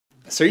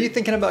So are you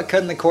thinking about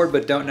cutting the cord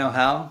but don't know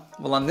how?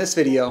 Well, on this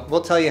video,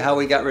 we'll tell you how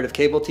we got rid of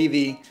cable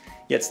TV,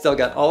 yet still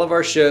got all of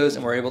our shows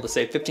and we're able to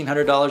save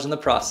 $1,500 in the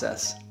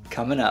process.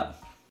 Coming up.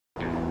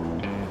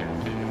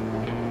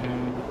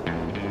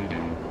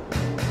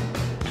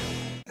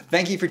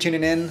 Thank you for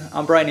tuning in.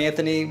 I'm Brian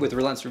Anthony with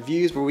Relentless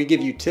Reviews, where we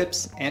give you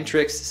tips and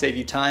tricks to save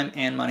you time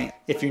and money.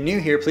 If you're new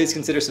here, please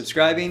consider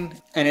subscribing.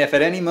 And if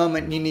at any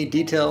moment you need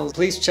details,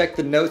 please check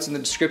the notes in the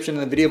description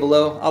of the video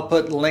below. I'll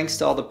put links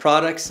to all the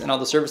products and all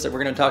the service that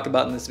we're going to talk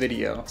about in this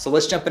video. So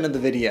let's jump into the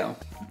video.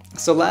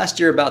 So last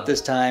year about this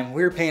time,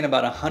 we were paying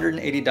about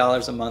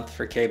 $180 a month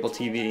for cable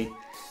TV.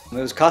 It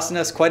was costing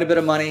us quite a bit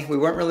of money. We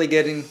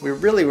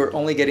really were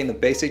only getting the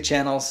basic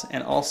channels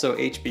and also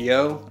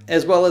HBO,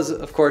 as well as,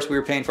 of course, we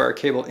were paying for our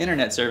cable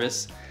internet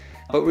service,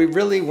 but we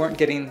really weren't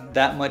getting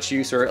that much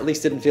use, or at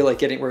least didn't feel like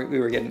we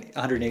were getting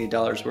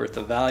 $180 worth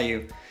of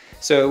value.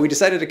 So we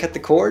decided to cut the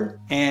cord,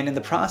 and in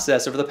the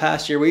process, over the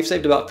past year, we've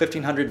saved about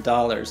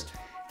 $1,500.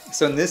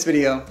 So in this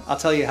video, I'll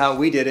tell you how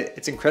we did it.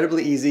 It's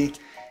incredibly easy,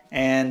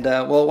 and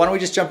well, why don't we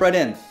just jump right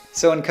in?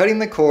 So in cutting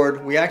the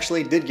cord, we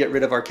actually did get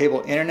rid of our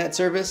cable internet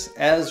service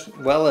as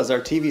well as our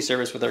TV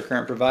service with our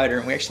current provider.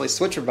 And we actually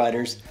switched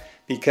providers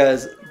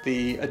because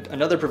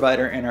another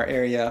provider in our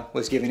area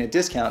was giving a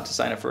discount to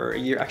sign up for a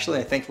year. Actually,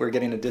 I think we're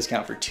getting a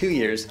discount for 2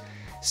 years.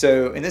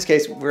 So in this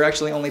case, we're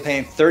actually only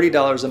paying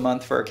 $30 a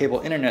month for our cable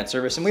internet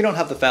service, and we don't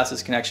have the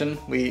fastest connection.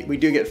 We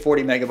do get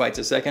 40 megabytes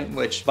a second,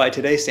 which by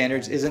today's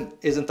standards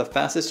isn't the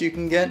fastest you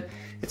can get.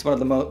 It's one of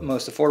the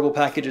most affordable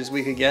packages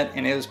we could get,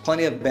 and it was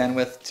plenty of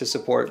bandwidth to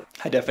support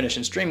high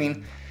definition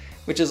streaming,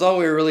 which is all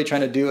we were really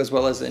trying to do, as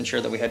well as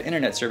ensure that we had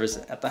internet service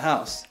at the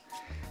house.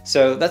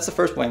 So that's the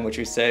first way in which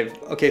we saved.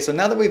 Okay, so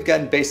now that we've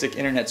gotten basic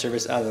internet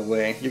service out of the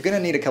way, you're gonna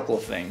need a couple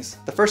of things.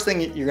 The first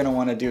thing you're gonna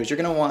wanna do is you're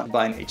gonna want to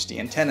buy an HD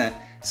antenna.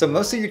 So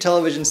most of your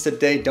televisions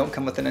today don't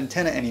come with an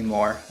antenna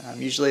anymore.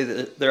 Usually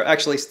there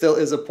actually still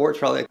is a port,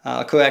 probably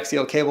a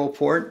coaxial cable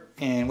port,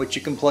 in which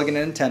you can plug in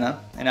an antenna,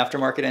 an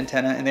aftermarket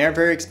antenna, and they are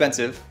very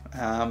expensive.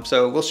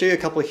 So we'll show you a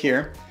couple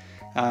here.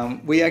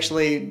 We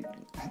actually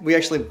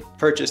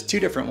purchased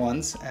two different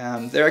ones.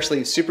 They're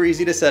actually super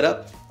easy to set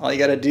up. All you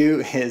gotta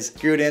do is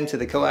screw it into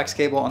the coax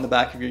cable on the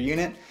back of your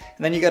unit,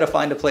 and then you gotta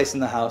find a place in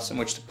the house in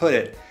which to put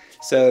it.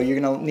 So you're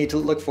gonna need to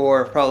look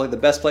for probably the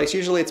best place.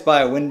 Usually it's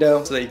by a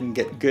window so that you can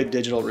get good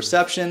digital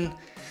reception.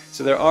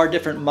 So there are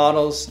different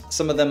models.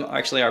 Some of them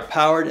actually are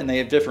powered, and they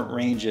have different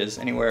ranges,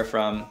 anywhere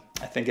from,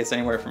 I think it's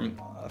anywhere from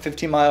a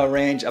 15-mile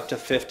range up to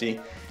 50.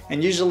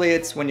 And usually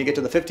it's when you get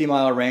to the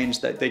 50-mile range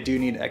that they do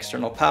need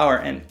external power.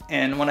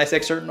 And when I say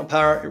external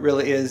power, it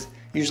really is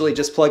usually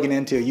just plugging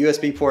into a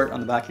USB port on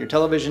the back of your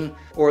television,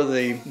 or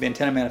the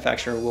antenna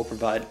manufacturer will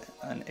provide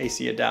an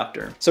AC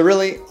adapter. So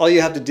really all you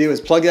have to do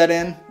is plug that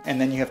in, and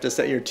then you have to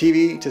set your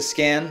TV to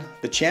scan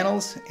the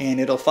channels, and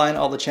it'll find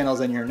all the channels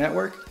in your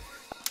network.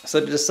 So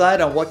to decide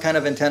on what kind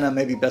of antenna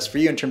may be best for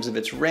you in terms of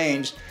its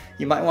range,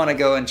 you might want to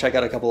go and check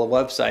out a couple of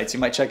websites. You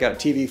might check out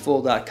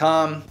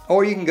tvfool.com,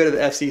 or you can go to the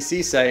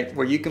FCC site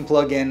where you can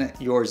plug in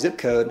your zip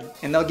code,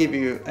 and they'll give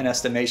you an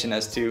estimation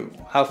as to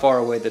how far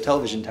away the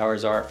television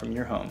towers are from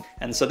your home.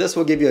 And so this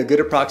will give you a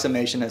good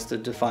approximation as to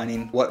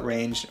defining what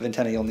range of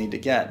antenna you'll need to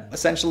get.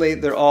 Essentially,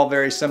 they're all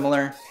very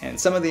similar, and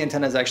some of the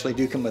antennas actually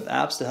do come with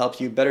apps to help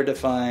you better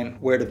define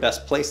where to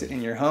best place it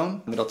in your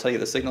home. It'll tell you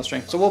the signal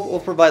strength. So we'll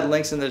provide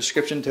links in the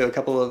description to a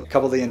couple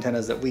of the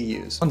antennas that we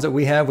use. Ones that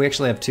we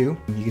actually have two.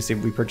 You can see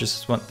we purchased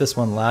this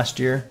one last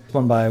year.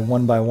 One by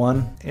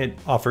one. It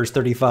offers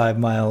 35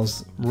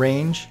 miles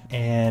range.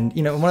 And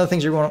one of the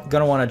things you're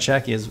gonna wanna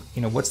check is,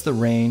 what's the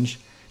range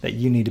that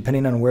you need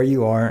depending on where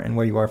you are and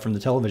where you are from the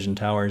television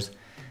towers.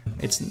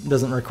 It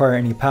doesn't require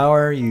any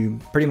power. You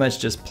pretty much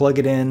just plug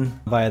it in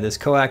via this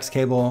coax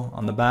cable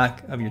on the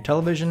back of your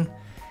television,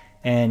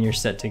 and you're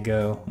set to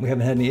go. We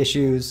haven't had any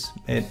issues.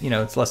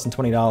 It's less than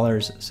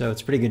 $20, so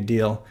it's a pretty good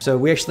deal. So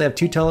we actually have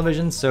two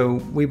televisions. So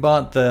we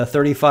bought the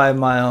 35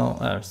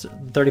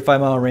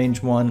 mile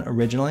range one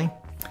originally.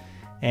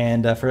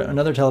 And for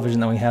another television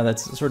that we have,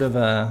 that's sort of,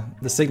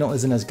 the signal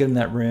isn't as good in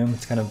that room.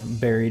 It's kind of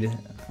buried.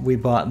 We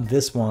bought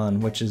this one,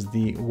 which is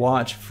the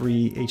Watch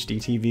Free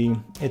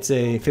HDTV. It's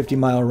a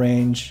 50-mile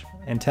range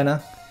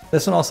antenna.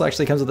 This one also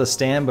actually comes with a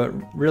stand, but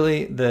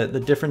really the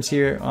difference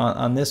here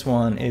on this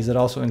one is it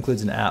also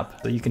includes an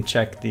app. So you can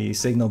check the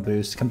signal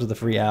boost. It comes with a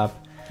free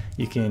app.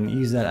 You can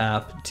use that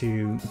app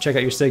to check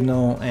out your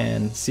signal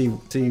and see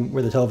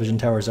where the television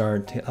towers are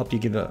to help you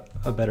give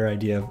a better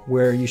idea of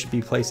where you should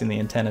be placing the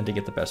antenna to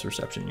get the best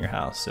reception in your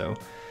house. So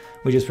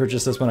we just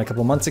purchased this one a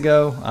couple months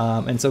ago.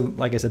 And so,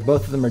 like I said,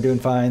 both of them are doing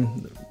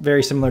fine.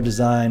 Very similar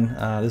design.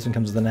 This one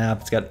comes with an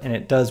app. And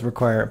it does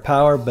require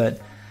power,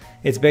 but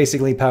it's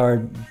basically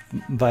powered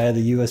via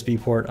the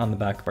USB port on the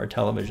back of our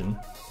television.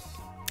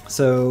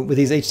 So with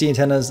these HD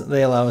antennas,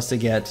 they allow us to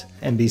get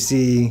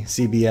NBC,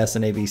 CBS,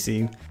 and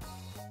ABC.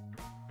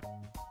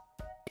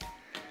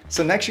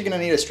 So next you're gonna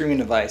need a streaming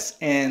device.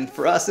 And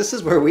for us, this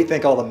is where we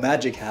think all the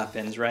magic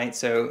happens, right?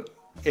 So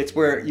it's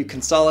where you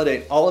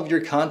consolidate all of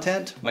your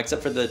content,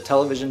 except for the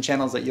television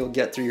channels that you'll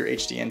get through your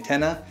HD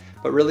antenna,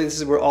 but really this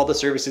is where all the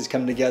services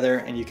come together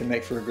and you can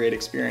make for a great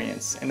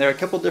experience. And there are a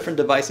couple different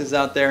devices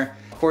out there.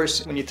 Of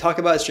course, when you talk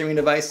about streaming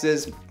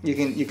devices,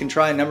 you can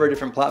try a number of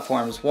different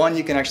platforms. One,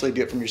 you can actually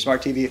do it from your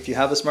smart TV if you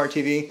have a smart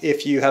TV.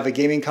 If you have a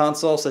gaming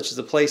console such as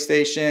a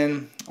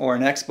PlayStation or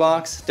an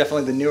Xbox,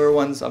 definitely the newer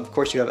ones, of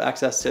course you have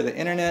access to the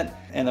internet,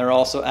 and there are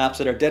also apps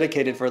that are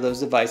dedicated for those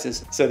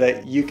devices so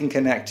that you can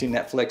connect to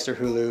Netflix or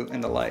Hulu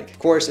and the like. Of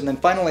course, and then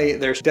finally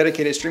there's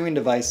dedicated streaming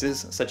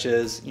devices such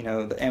as, you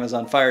know, the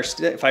Amazon Fire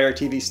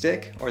TV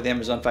Stick or the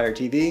Amazon Fire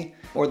TV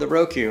or the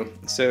Roku.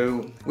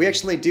 So we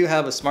actually do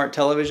have a smart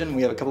television.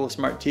 We have a couple of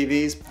smart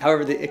TVs.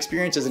 However, the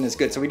experience isn't as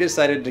good, so we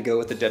decided to go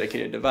with the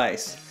dedicated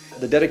device.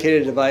 The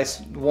dedicated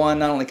device, one,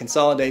 not only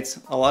consolidates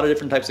a lot of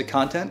different types of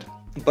content,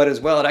 but as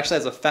well, it actually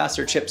has a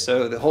faster chip,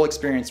 so the whole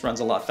experience runs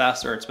a lot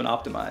faster. It's been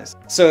optimized.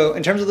 So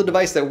in terms of the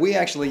device that we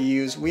actually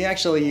use, we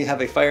actually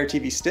have a Fire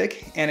TV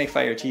Stick and a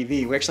Fire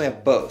TV. We actually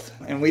have both.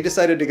 And we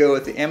decided to go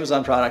with the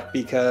Amazon product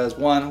because,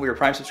 one, we were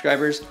Prime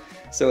subscribers,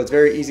 so it's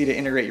very easy to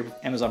integrate your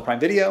Amazon Prime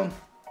Video.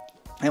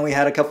 And we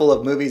had a couple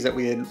of movies that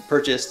we had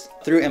purchased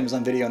through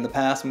Amazon Video in the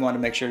past, and we wanted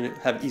to make sure to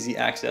have easy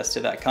access to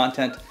that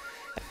content.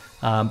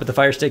 But the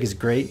Fire Stick is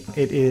great.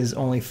 It is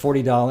only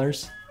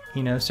 $40.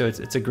 You know, so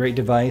it's a great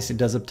device. It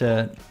does up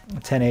to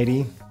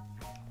 1080.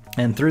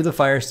 And through the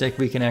Fire Stick,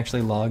 we can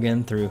actually log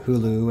in through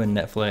Hulu and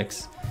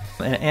Netflix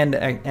and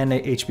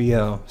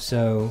HBO.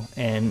 So,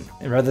 and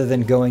rather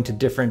than going to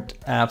different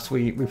apps,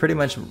 we pretty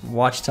much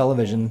watch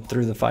television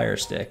through the Fire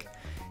Stick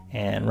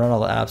and run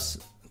all the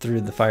apps through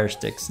the Fire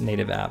Stick's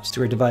native apps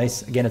to our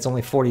device. Again, it's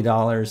only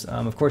 $40.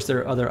 Of course, there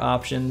are other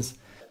options.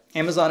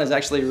 Amazon is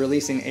actually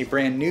releasing a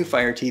brand new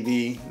Fire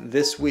TV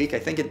this week. I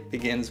think it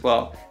begins,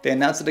 well, they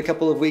announced it a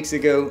couple of weeks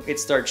ago. It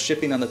starts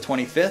shipping on the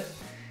 25th.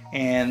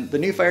 And the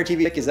new Fire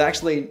TV is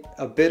actually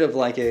a bit of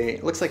like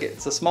it looks like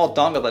it's a small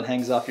dongle that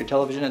hangs off your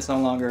television. It's no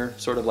longer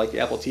sort of like the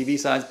Apple TV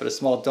size, but a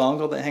small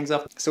dongle that hangs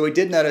off. So we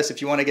did notice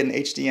if you want to get an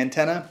HD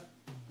antenna,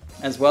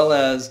 as well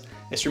as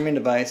a streaming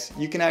device,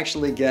 you can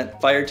actually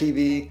get Fire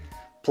TV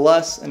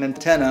plus an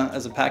antenna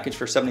as a package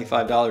for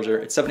 $75, or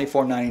it's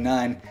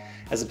 $74.99.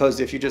 As opposed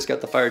to if you just got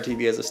the Fire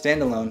TV as a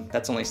standalone,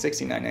 that's only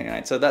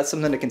 $69.99. So that's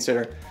something to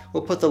consider.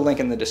 We'll put the link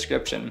in the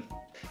description.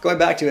 Going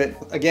back to it,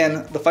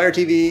 again, the Fire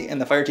TV and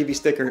the Fire TV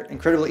Stick are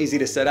incredibly easy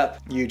to set up.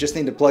 You just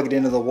need to plug it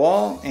into the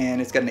wall,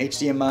 and it's got an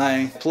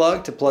HDMI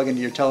plug to plug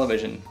into your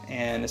television.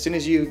 And as soon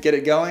as you get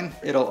it going,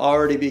 it'll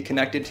already be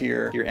connected to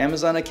your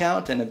Amazon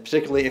account, and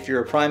particularly if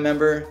you're a Prime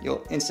member,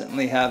 you'll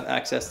instantly have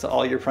access to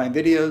all your Prime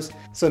videos.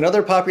 So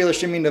another popular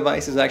streaming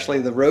device is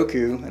actually the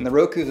Roku, and the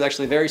Roku is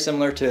actually very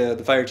similar to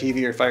the Fire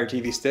TV or Fire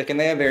TV Stick, and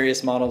they have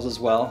various models as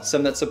well.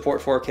 Some that support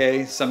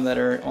 4K, some that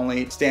are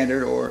only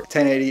standard or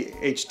 1080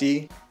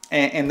 HD.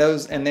 And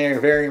they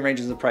are varying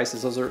ranges of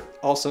prices. Those are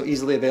also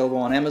easily available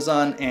on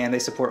Amazon, and they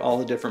support all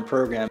the different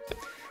programs.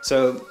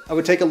 So I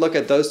would take a look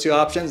at those two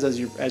options as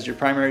your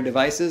primary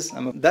devices.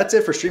 That's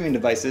it for streaming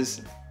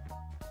devices.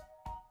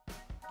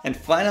 And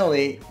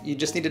finally, you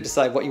just need to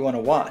decide what you want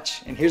to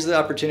watch. And here's the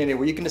opportunity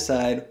where you can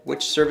decide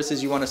which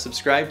services you want to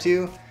subscribe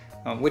to,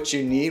 which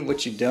you need,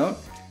 which you don't.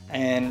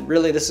 And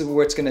really, this is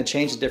where it's going to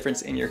change the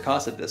difference in your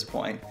cost at this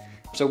point.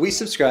 So we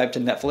subscribe to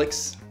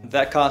Netflix.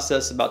 That costs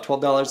us about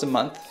 $12 a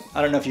month.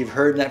 I don't know if you've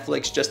heard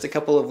Netflix just a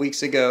couple of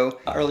weeks ago.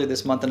 Earlier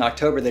this month in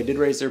October, they did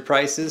raise their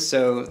prices.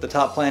 So the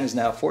top plan is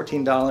now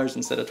 $14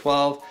 instead of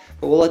 $12.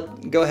 But we'll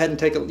go ahead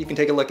and you can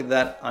take a look at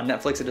that on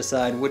Netflix to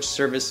decide which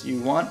service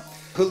you want.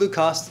 Hulu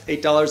costs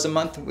 $8 a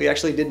month. We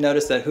actually did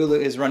notice that Hulu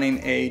is running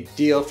a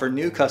deal for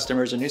new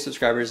customers or new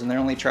subscribers, and they're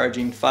only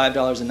charging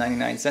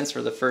 $5.99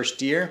 for the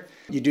first year.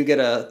 You do get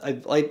I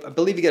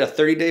believe you get a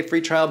 30-day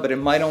free trial, but it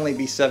might only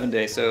be 7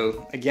 days.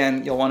 So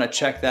again, you'll want to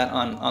check that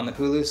on the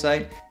Hulu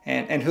site.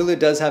 And Hulu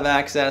does have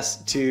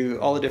access to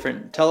all the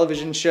different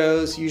television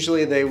shows.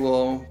 Usually they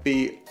will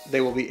be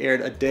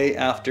aired a day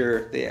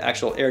after the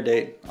actual air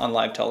date on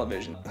live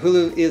television.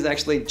 Hulu is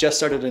actually just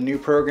started a new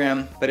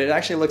program, but it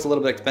actually looks a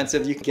little bit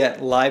expensive. You can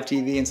get live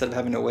TV instead of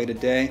having to wait a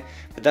day,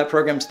 but that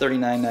program's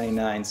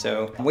 $39.99.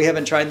 So we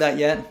haven't tried that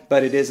yet,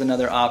 but it is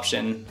another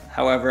option.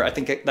 However, I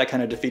think that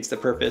kind of defeats the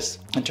purpose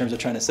in terms of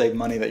trying to save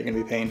money that you're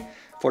gonna be paying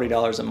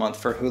 $40 a month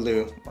for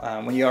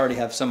Hulu when you already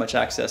have so much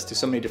access to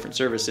so many different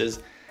services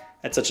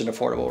at such an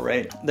affordable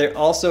rate. There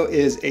also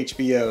is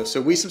HBO. So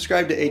we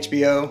subscribe to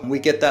HBO. We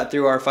get that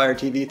through our Fire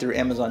TV through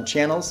Amazon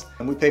channels,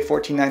 and we pay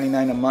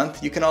 $14.99 a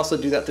month. You can also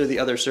do that through the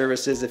other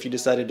services if you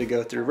decided to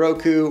go through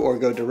Roku or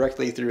go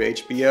directly through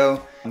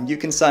HBO. You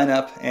can sign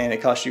up and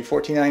it costs you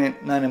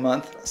 $14.99 a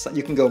month. So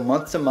you can go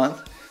month to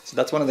month. So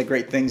that's one of the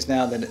great things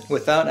now, that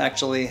without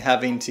actually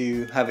having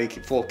to have a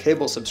full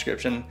cable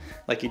subscription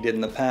like you did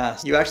in the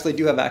past, you actually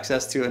do have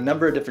access to a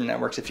number of different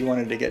networks if you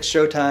wanted to get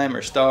Showtime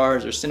or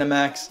Starz or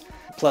Cinemax,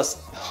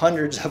 plus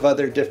hundreds of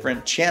other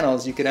different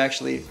channels. You could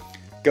actually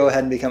go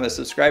ahead and become a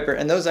subscriber,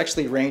 and those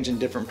actually range in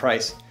different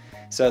price.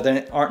 So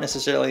they aren't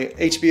necessarily,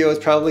 HBO is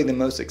probably the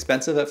most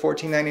expensive at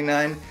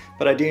 $14.99,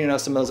 but I do know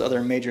some of those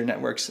other major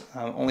networks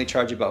only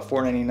charge you about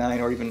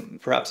 $4.99 or even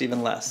perhaps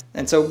even less.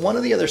 And so one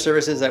of the other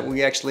services that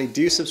we actually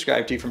do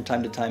subscribe to from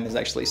time to time is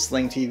actually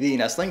Sling TV.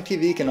 Now Sling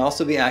TV can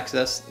also be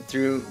accessed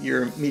through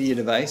your media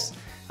device.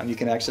 You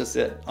can access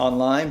it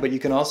online, but you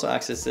can also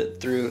access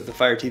it through the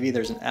Fire TV.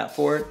 There's an app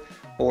for it,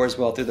 or as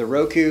well through the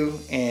Roku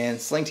and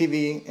Sling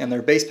TV and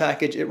their base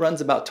package. It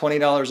runs about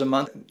 $20 a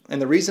month.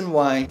 And the reason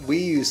why we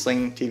use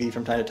Sling TV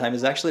from time to time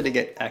is actually to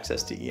get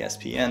access to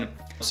ESPN.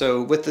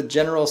 So with the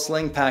general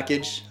Sling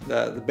package,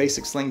 the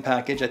basic Sling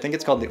package, I think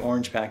it's called the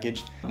Orange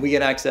package, we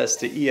get access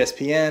to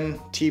ESPN,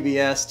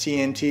 TBS,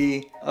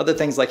 TNT, other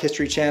things like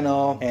History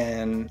Channel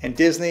and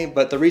Disney.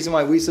 But the reason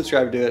why we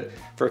subscribe to it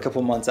for a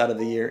couple months out of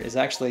the year is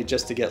actually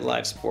just to get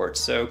live sports.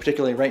 So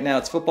particularly right now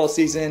it's football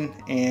season,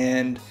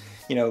 and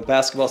you know,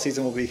 basketball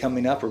season will be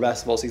coming up, or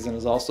basketball season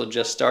is also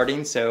just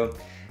starting. So,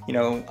 you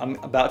know, I'm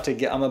about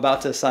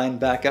to sign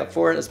back up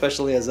for it,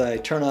 especially as I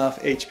turn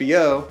off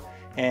HBO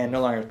and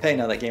no longer pay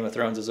now that Game of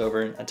Thrones is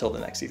over until the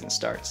next season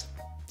starts.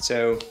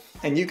 So,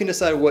 and you can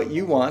decide what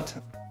you want.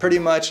 Pretty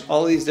much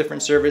all of these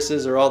different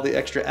services or all the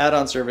extra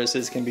add-on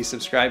services can be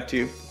subscribed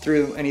to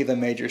through any of the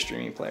major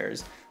streaming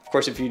players. Of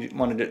course, if you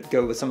wanted to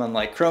go with someone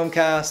like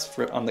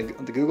Chromecast on the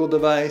Google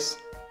device,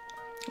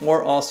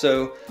 or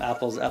also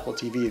Apple's Apple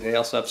TV. They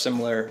also have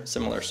similar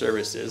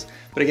services.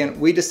 But again,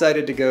 we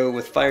decided to go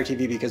with Fire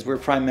TV because we're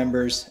Prime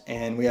members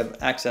and we have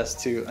access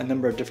to a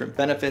number of different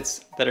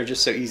benefits that are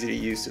just so easy to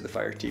use through the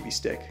Fire TV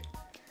stick.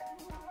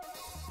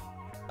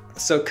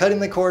 So cutting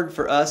the cord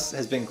for us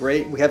has been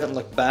great. We haven't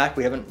looked back.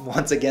 We haven't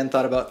once again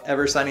thought about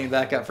ever signing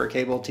back up for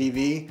cable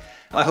TV.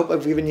 I hope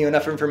I've given you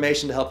enough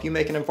information to help you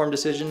make an informed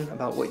decision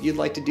about what you'd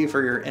like to do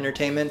for your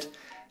entertainment.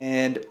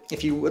 And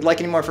if you would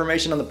like any more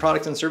information on the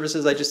products and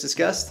services I just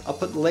discussed, I'll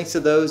put the links to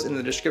those in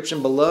the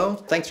description below.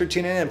 Thanks for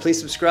tuning in, and please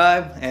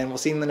subscribe, and we'll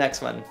see you in the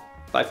next one.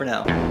 Bye for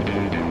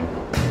now.